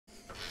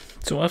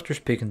So after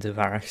speaking to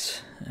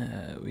Varix,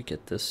 we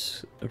get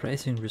this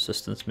Rising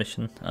Resistance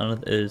mission,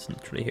 and it is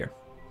literally here.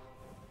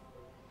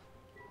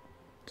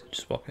 So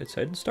just walk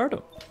outside and start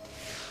it.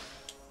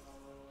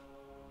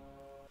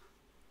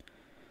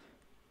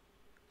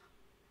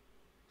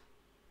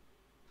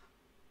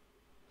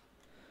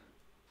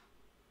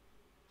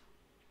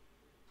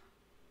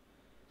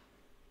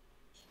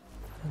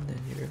 And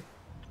then you're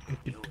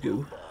good to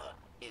go.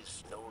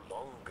 Is no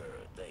longer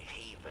the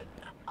haven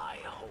I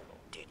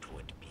hoped it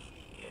would be.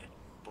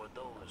 For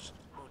those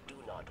who do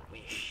not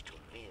wish to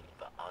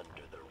live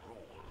under the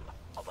rule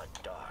of a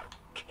dark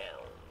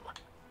kelm,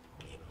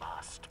 we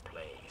must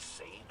play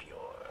savior.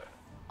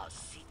 A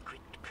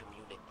secret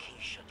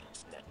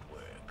communications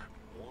network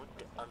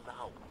would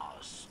allow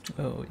us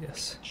to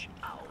yes. reach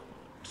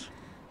out.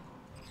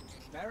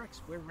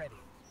 Barracks, we're ready.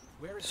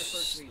 Where is the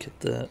first leader? Get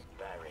the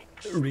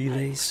Barracks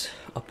relays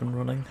up and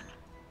running.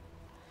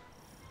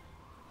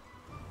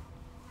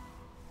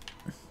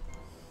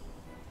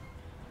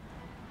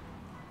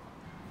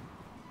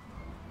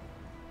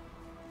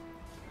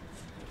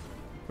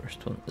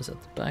 First one is at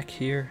the back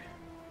here.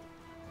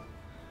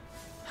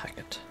 Hack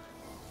it.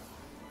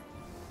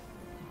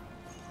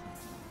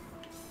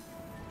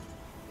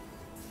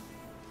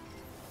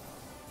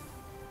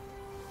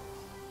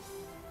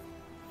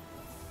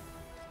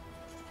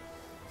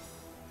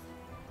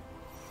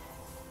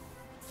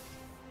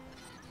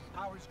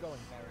 Power's going,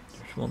 Barracks.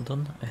 There's one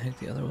done. I think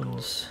the other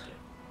one's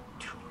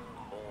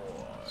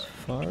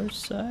far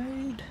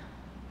side.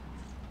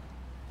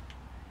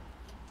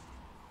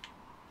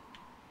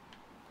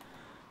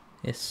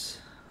 Yes,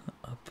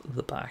 up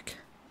the back.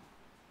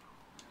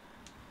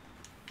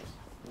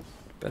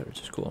 Better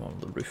just go on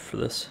the roof for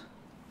this.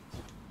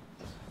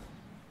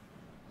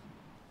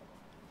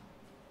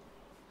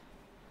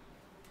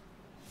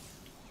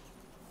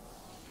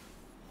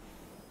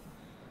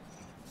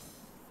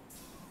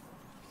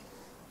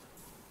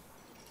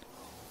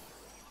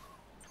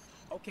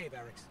 Okay,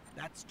 Barracks,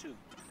 that's two.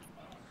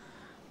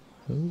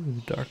 Ooh,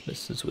 the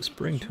darkness is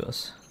whispering to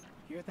us.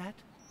 Hear that?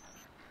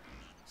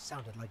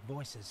 Sounded like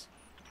voices.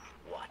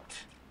 What?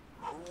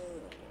 Who?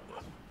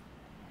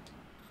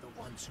 The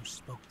ones who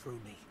spoke through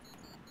me.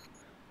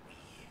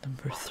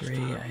 Number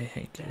 3, I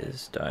think,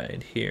 is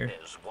died here.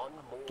 There's one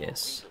more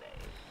Yes. relay.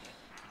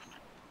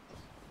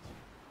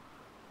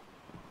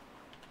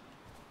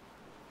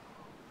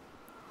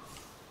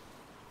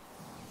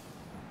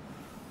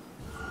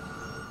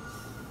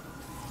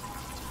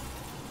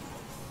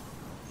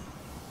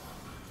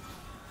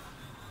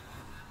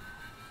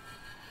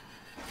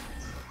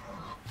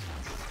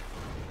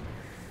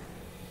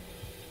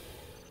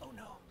 Oh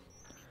no.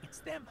 It's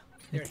them.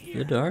 They're It's here.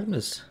 the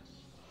darkness.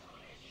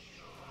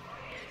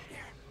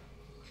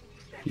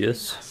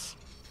 Yes.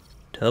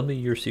 Tell me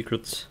your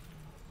secrets.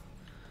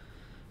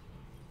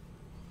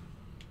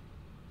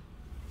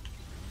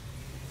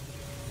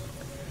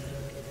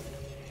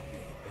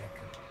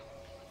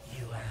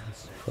 You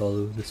answer.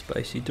 Follow the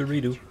spicy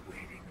Dorito.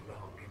 Waiting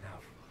long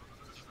enough.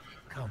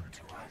 Come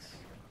to us.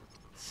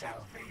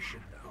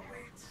 Salvation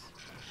awaits.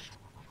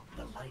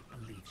 The light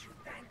believes you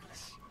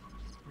thankless.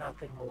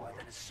 Nothing more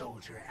than a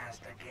soldier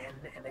asked again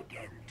and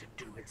again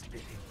to do its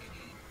bidding.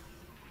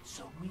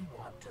 So we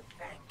want to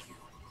thank you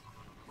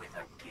with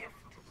a gift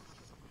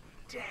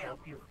to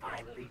help you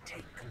finally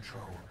take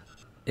control.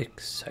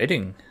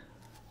 Exciting.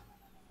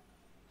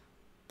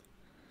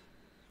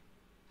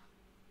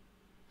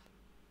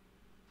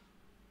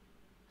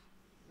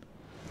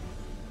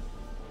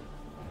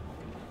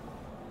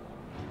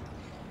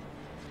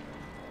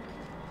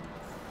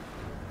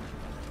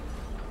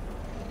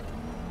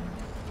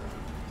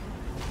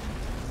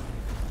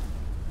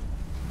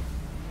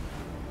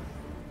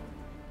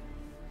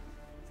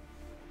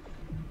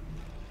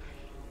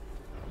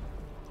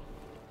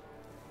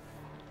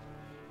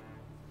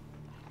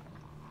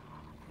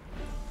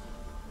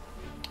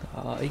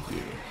 Ah, yeah,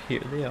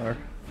 here they are.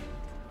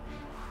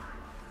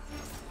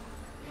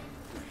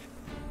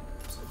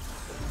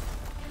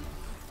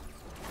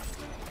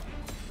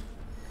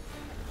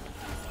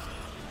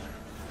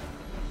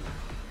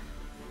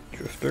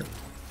 Drifter.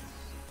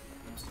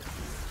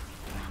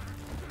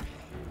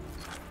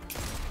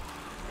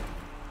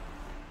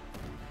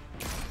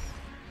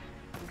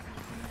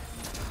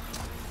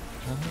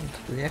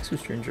 And the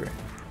Exostranger.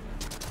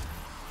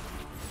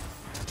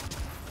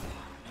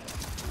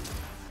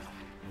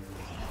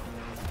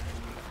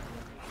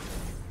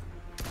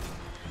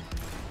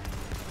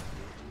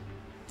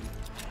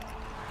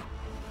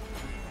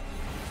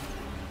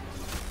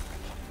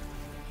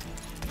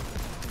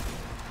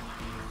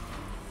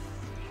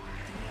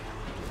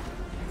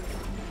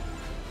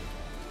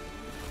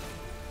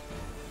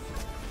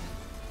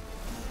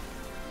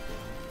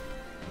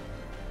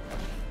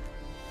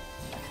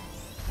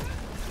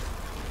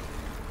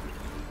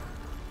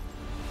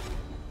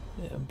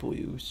 Yeah,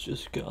 Boyu's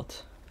just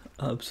got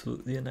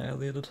absolutely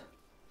annihilated.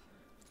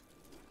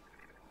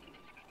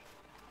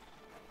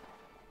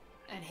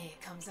 And here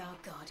comes our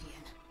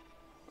guardian,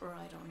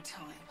 right on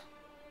time.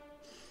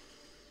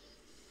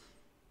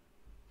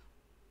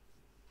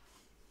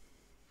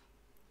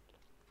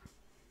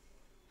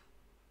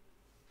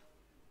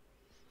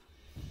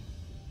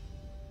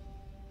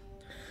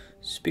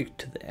 Speak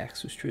to the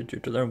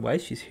Exostranger to learn why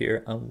she's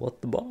here and what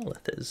the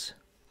monolith is.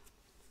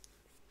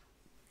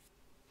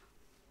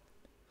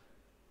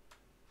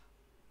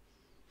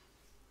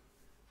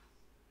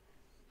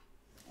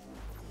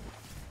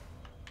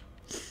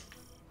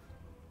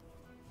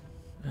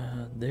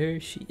 There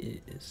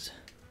she is.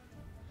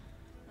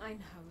 I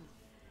know.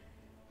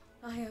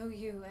 I owe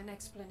you an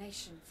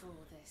explanation for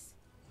all this.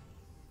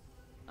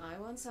 I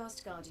once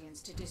asked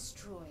Guardians to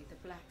destroy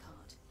the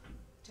Blackheart,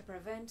 to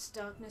prevent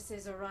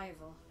Darkness's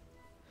arrival.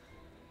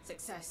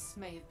 Success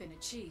may have been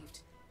achieved,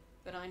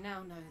 but I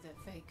now know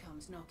that fate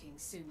comes knocking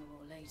sooner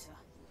or later.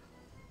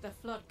 The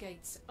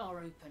floodgates are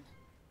open.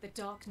 The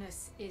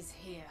darkness is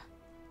here.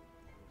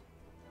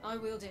 I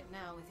wield it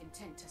now with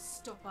intent to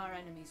stop our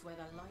enemies where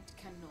the light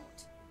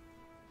cannot.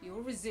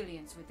 Your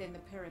resilience within the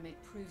pyramid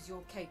proves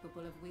you're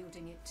capable of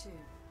wielding it too.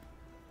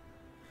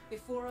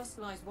 Before us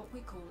lies what we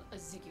call a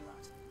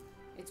ziggurat.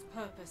 Its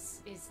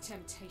purpose is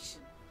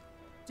temptation.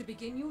 To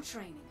begin your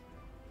training,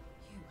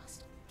 you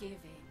must give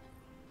in.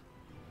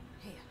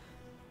 Here,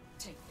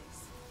 take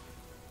this.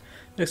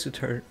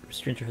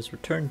 Stranger has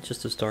returned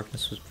just as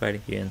Darkness was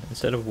fighting again.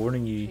 Instead of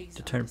warning you Please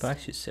to turn back,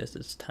 understand. she says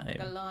it's time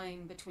The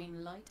line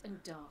between light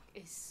and dark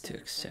is so to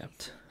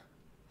accept. thin.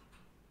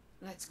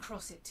 Let's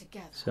cross it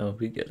together. So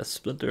we get a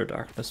splinter of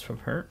darkness from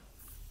her,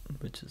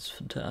 which is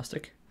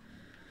fantastic.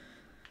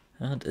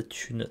 And a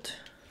tunic.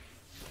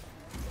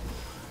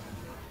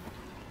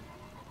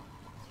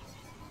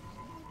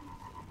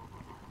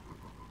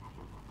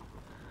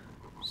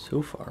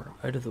 So far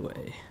out of the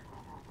way.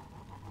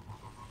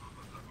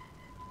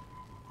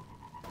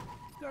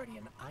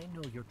 Guardian, I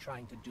know you're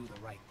trying to do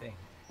the right thing,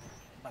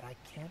 but I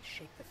can't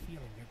shake the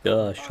feeling you're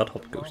going Shut about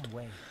up, the Ghost. wrong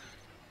way.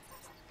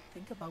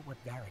 Think about what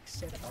Varric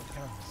said about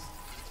Aramis.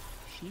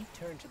 She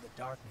turned to the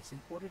darkness in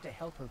order to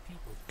help her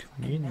people.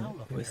 Communion and now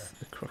look with at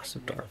her. the crux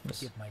of I'd never darkness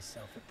forgive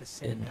myself if the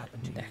same in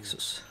happened to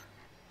Nexus.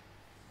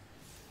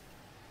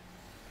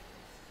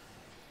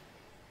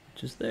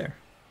 Which is there.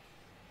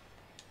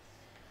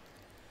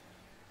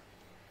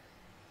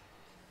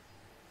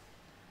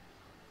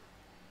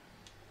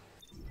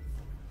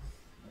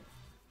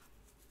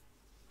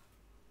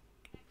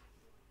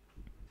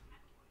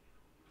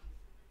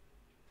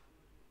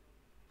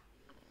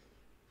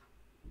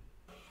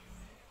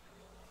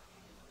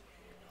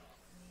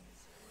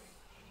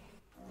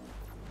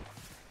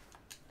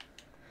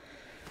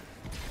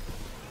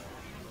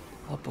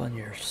 Up on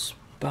your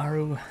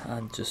Sparrow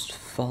and just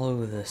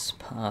follow this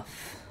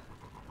path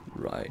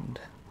round.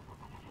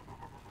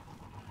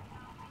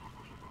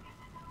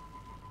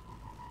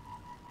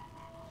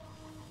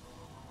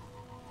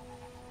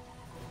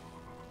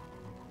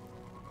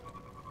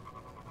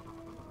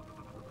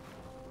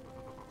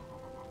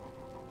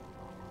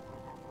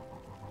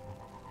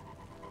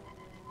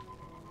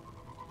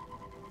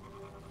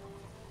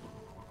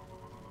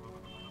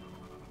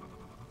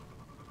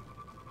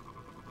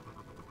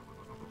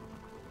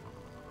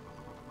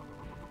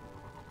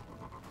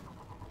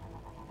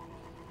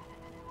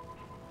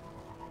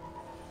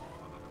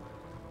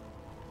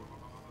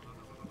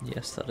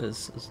 Yes, that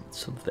is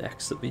some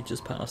Vex that we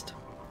just passed.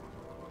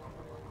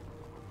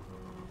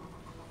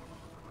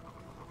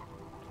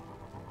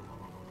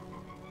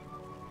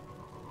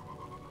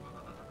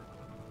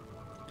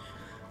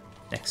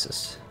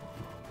 Nexus.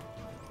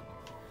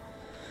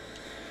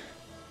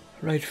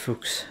 Right,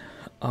 folks,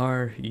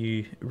 are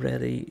you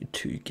ready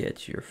to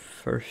get your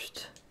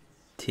first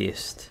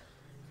taste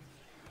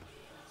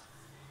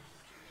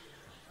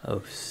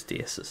of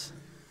stasis?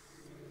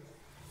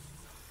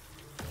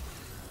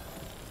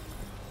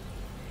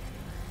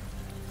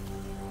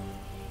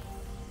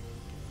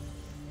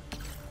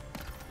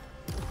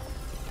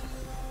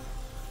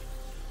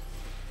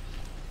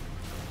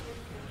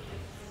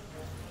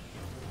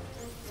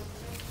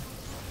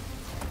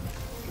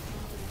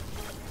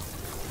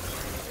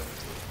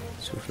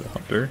 So for the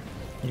hunter,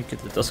 you get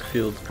the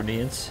Duskfield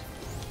grenades.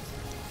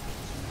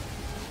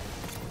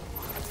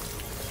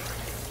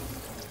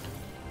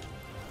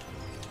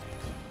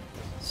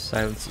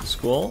 Silence the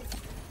Squall,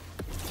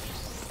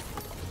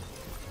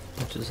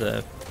 which is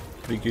a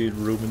pretty good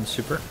Roman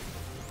super.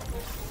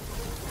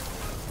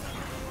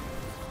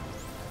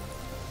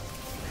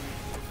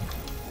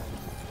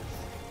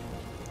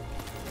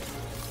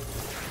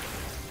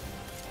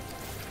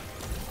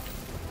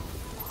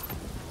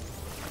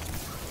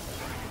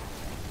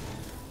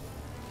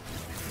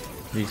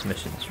 These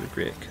missions are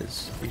great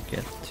because you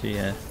get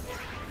to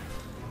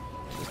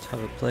just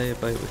have a play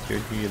about with your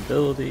new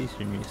abilities,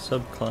 your new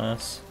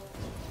subclass.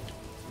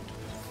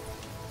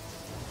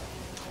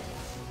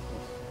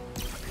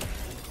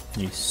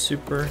 New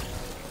super,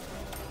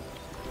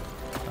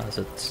 as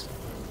it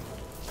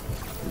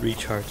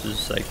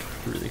recharges like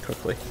really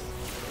quickly.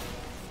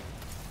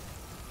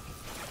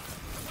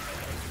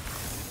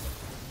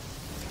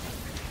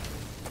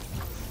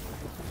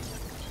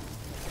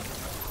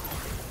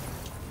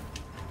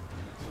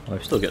 Oh,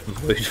 I'm still getting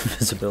void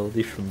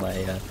visibility from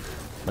my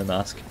my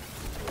mask.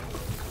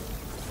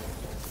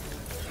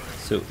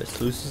 So it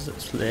slows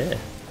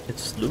it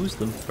slows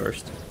them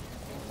first.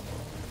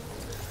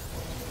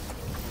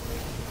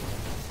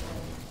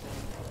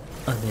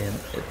 and then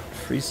it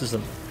freezes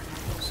them.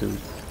 So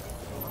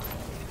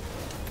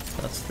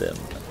that's them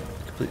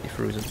completely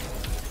frozen.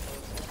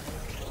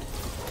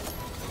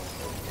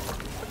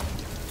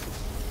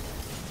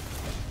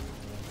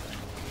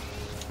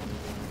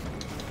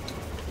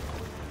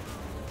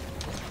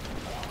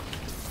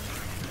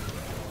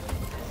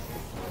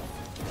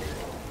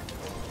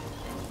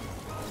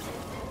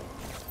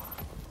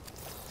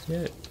 So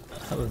yeah,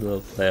 have a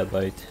little play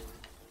about.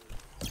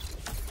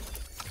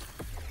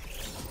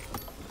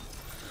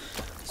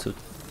 So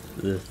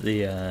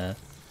the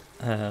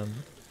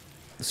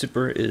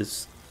super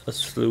is a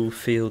slow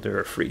field or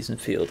a freezing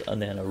field,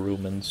 and then a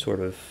Roman sort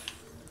of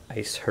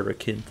ice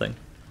hurricane thing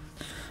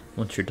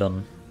once you're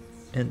done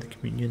in the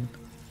communion.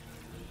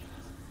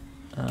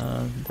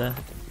 And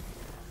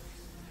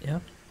yeah,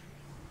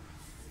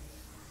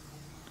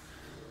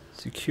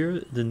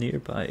 secure the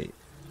nearby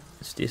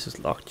stasis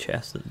locked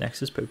chest at the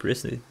Nexus by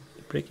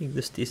breaking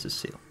the stasis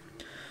seal.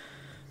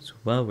 So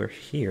while we're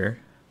here,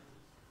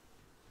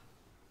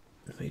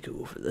 let me go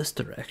over this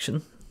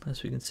direction,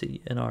 as we can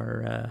see in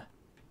our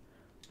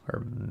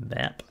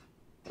map.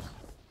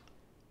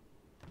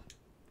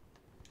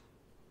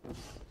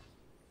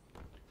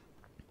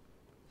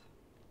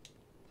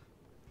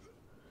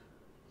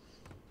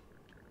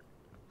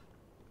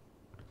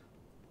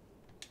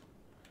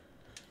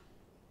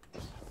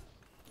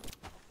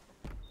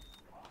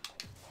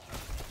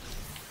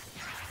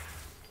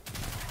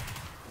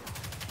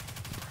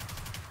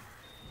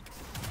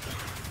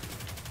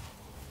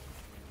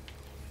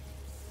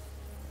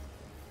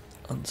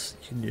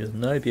 You'll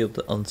now be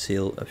able to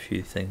unseal a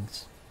few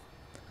things.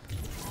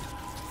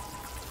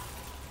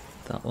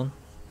 That one.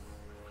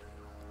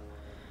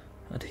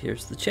 And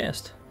here's the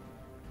chest.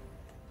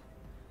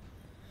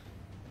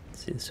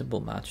 See, the symbol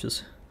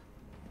matches.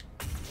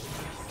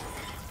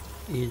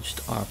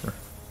 Aged armor.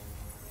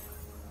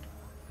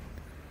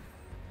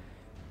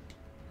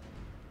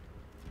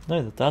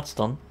 Now that that's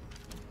done,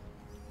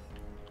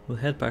 we'll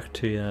head back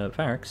to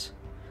Varix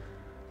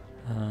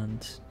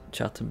and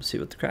chat to him to see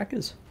what the crack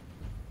is.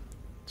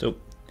 So,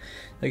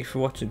 thank you for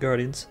watching,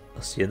 Guardians.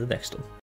 I'll see you in the next one.